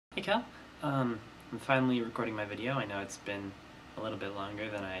Hey Cal, I'm finally recording my video. I know it's been a little bit longer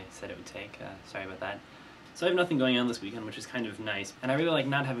than I said it would take, sorry about that. So I have nothing going on this weekend, which is kind of nice, and I really like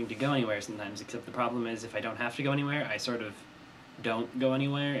not having to go anywhere sometimes, except the problem is if I don't have to go anywhere, I sort of don't go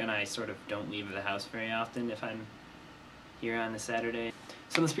anywhere, and I sort of don't leave the house very often if I'm here on a Saturday.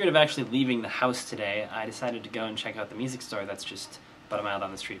 So in the spirit of actually leaving the house today, I decided to go and check out the music store that's just about a mile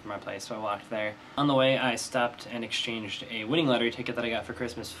down the street from our place, so I walked there. On the way, I stopped and exchanged a winning lottery ticket that I got for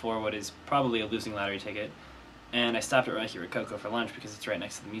Christmas for what is probably a losing lottery ticket. And I stopped at Rocky Rococo for lunch because it's right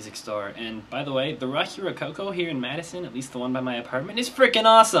next to the music store. And by the way, the Rocky Rococo here in Madison, at least the one by my apartment, is freaking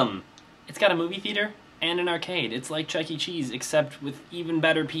awesome! It's got a movie theater and an arcade. It's like Chuck E. Cheese, except with even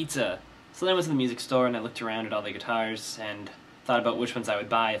better pizza. So then I went to the music store and I looked around at all the guitars and thought about which ones I would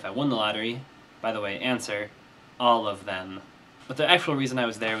buy if I won the lottery. By the way, answer, all of them. But the actual reason I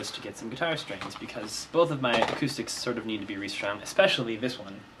was there was to get some guitar strings, because both of my acoustics sort of need to be restrung, especially this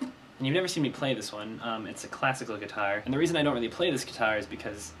one. And you've never seen me play this one. It's a classical guitar, and the reason I don't really play this guitar is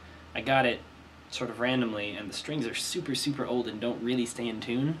because I got it sort of randomly, and the strings are super, super old and don't really stay in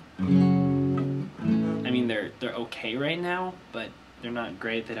tune. I mean, they're okay right now, but they're not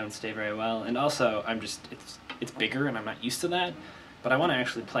great, they don't stay very well, and also it's bigger and I'm not used to that, but I want to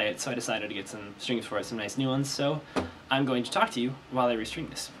actually play it, so I decided to get some strings for it, some nice new ones, so I'm going to talk to you while I restring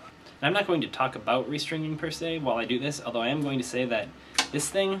this. And I'm not going to talk about restringing per se while I do this, although I am going to say that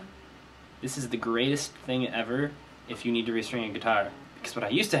this is the greatest thing ever if you need to restring a guitar. Because what I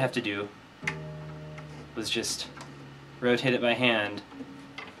used to have to do was just rotate it by hand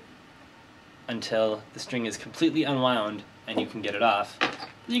until the string is completely unwound and you can get it off.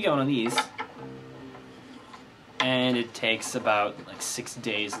 Then you get one of these, and it takes about like 6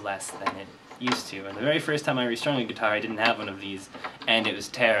 days less than it used to. And the very first time I restrung a guitar, I didn't have one of these, and it was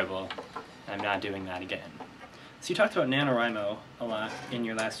terrible. I'm not doing that again. So you talked about NaNoWriMo a lot in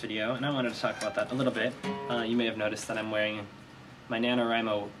your last video, and I wanted to talk about that a little bit. You may have noticed that I'm wearing my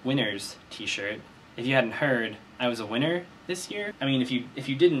NaNoWriMo Winners t-shirt. If you hadn't heard, I was a winner this year. I mean, if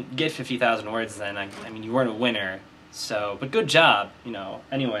you didn't get 50,000 words then, I mean, you weren't a winner, so, but good job, you know,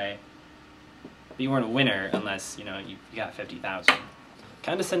 anyway. But you weren't a winner unless, you know, you got 50,000.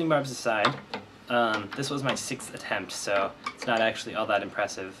 Condescending barbs aside, this was my 6th attempt, so it's not actually all that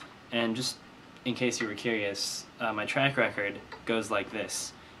impressive. And just in case you were curious, my track record goes like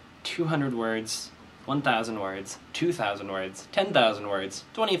this: 200 words, 1,000 words, 2,000 words, 10,000 words,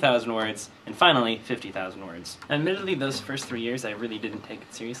 20,000 words, and finally 50,000 words. Admittedly, those first 3 years I really didn't take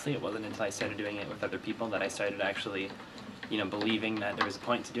it seriously. It wasn't until I started doing it with other people that I started actually, you know, believing that there was a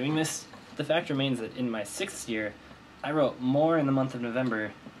point to doing this. The fact remains that in my 6th year, I wrote more in the month of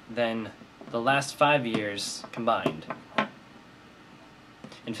November than the last 5 years combined.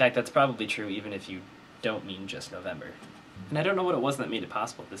 In fact, that's probably true even if you don't mean just November. And I don't know what it was that made it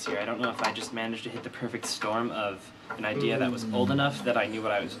possible this year. I don't know if I just managed to hit the perfect storm of an idea that was old enough that I knew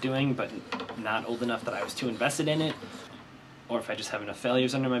what I was doing, but not old enough that I was too invested in it, or if I just have enough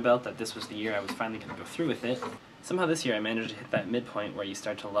failures under my belt that this was the year I was finally going to go through with it. Somehow this year I managed to hit that midpoint where you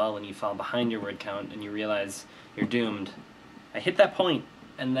start to lull and you fall behind your word count and you realize you're doomed. I hit that point,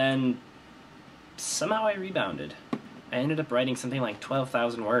 and then somehow I rebounded. I ended up writing something like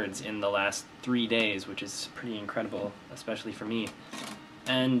 12,000 words in the last 3 days, which is pretty incredible, especially for me.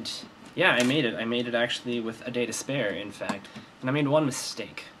 And yeah, I made it. I made it actually with a day to spare, in fact. And I made one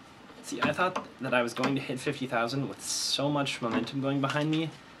mistake. See, I thought that I was going to hit 50,000 with so much momentum going behind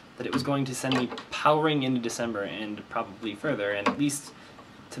me that it was going to send me powering into December and probably further, and at least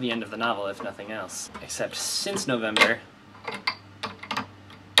to the end of the novel, if nothing else. Except since November,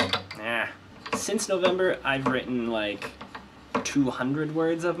 I've written like 200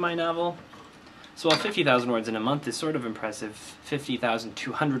 words of my novel. So while 50,000 words in a month is sort of impressive,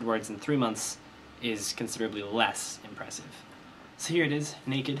 50,200 words in 3 months is considerably less impressive. So here it is,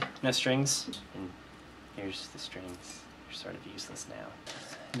 naked, no strings, and here's the strings. They're sort of useless now.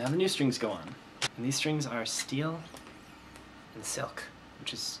 Now the new strings go on, and these strings are steel and silk,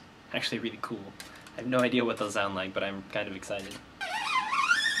 which is actually really cool. I have no idea what they'll sound like, but I'm kind of excited.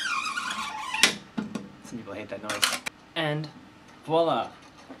 Some people hate that noise. And voila,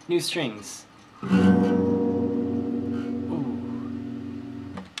 new strings. Ooh.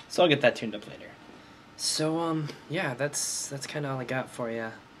 So I'll get that tuned up later. So yeah, that's kind of all I got for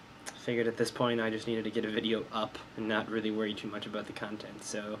you. I figured at this point I just needed to get a video up and not really worry too much about the content,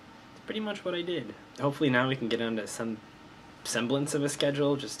 so it's pretty much what I did. Hopefully now we can get onto some semblance of a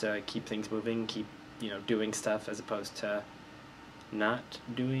schedule, just to keep things moving, keep, you know, doing stuff as opposed to not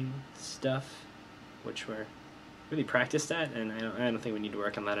doing stuff, which we're really practiced at, and I don't think we need to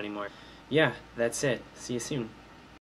work on that anymore. Yeah, that's it. See you soon.